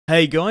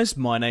Hey guys,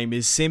 my name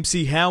is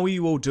Simpzy. How are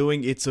you all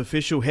doing? It's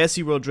official.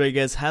 Jese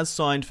Rodriguez has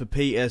signed for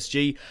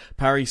PSG.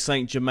 Paris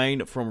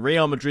Saint-Germain from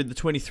Real Madrid. The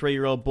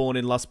 23-year-old born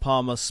in Las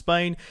Palmas,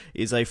 Spain,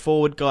 is a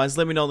forward. Guys,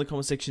 let me know in the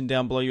comment section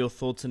down below your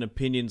thoughts and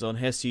opinions on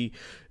Jese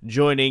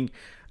joining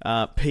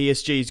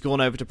PSG. He's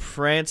gone over to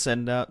France,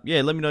 and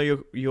yeah, let me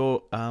know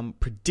your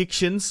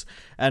predictions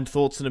and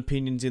thoughts and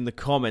opinions in the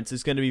comments.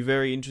 It's going to be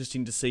very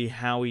interesting to see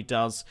how he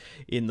does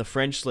in the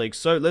French league.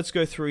 So let's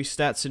go through his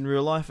stats in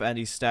real life and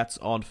his stats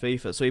on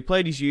FIFA. So he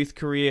played his youth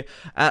career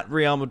at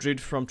Real Madrid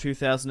from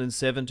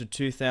 2007 to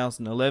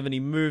 2011.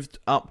 He moved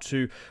up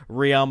to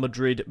Real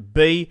Madrid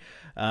B.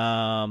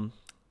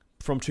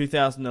 From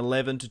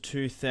 2011 to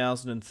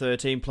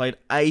 2013, played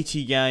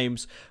 80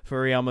 games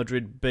for Real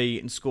Madrid B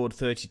and scored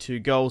 32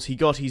 goals. He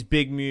got his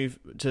big move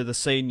to the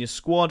senior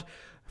squad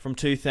from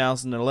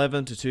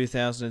 2011 to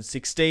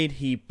 2016.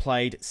 He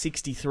played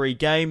 63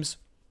 games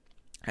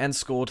and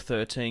scored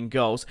 13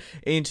 goals.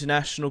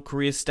 International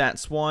career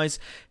stats-wise,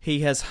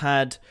 he has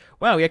had...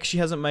 Wow, he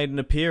actually hasn't made an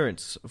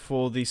appearance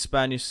for the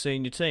Spanish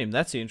senior team.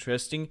 That's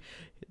interesting.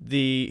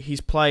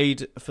 He's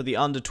played for the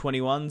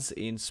under-21s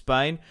in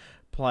Spain,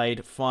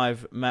 played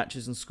 5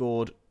 matches and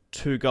scored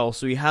 2 goals.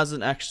 So he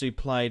hasn't actually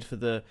played for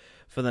the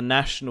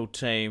national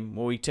team.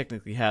 Well, he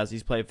technically has.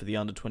 He's played for the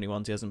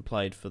under-21s. He hasn't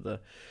played for the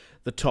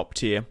top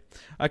tier.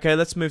 Okay,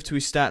 let's move to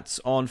his stats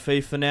on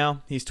FIFA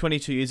now. He's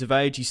 22 years of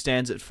age. He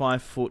stands at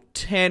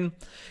 5'10".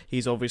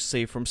 He's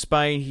obviously from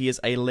Spain. He is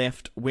a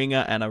left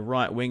winger and a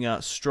right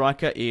winger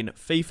striker in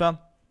FIFA.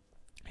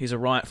 He's a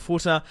right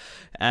footer,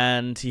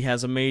 and he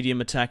has a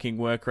medium attacking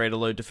work rate, a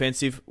low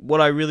defensive.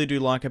 What I really do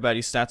like about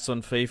his stats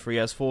on FIFA, he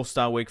has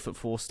 4-star weak foot,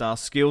 4-star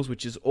skills,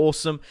 which is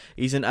awesome.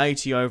 He's an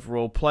 80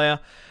 overall player,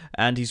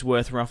 and he's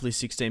worth roughly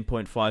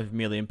 £16.5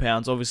 million.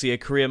 Obviously a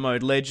career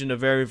mode legend, a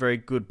very, very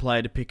good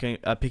player to pick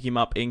him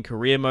up in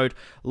career mode.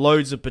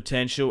 Loads of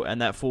potential, and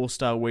that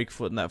 4-star weak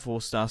foot and that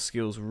 4-star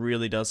skills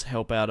really does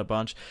help out a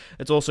bunch.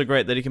 It's also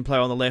great that he can play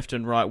on the left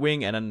and right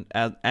wing and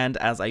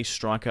as a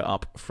striker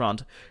up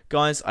front.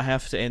 Guys, I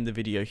have to end the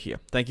video here.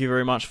 Thank you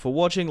very much for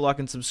watching. Like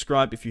and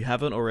subscribe if you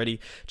haven't already.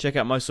 Check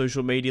out my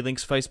social media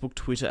links, Facebook,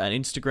 Twitter, and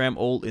Instagram,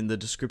 all in the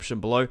description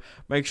below.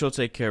 Make sure to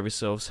take care of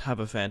yourselves. Have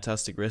a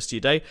fantastic rest of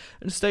your day,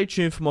 and stay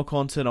tuned for more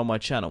content on my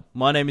channel.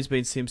 My name has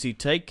been Simpzy.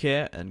 Take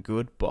care, and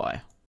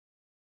goodbye.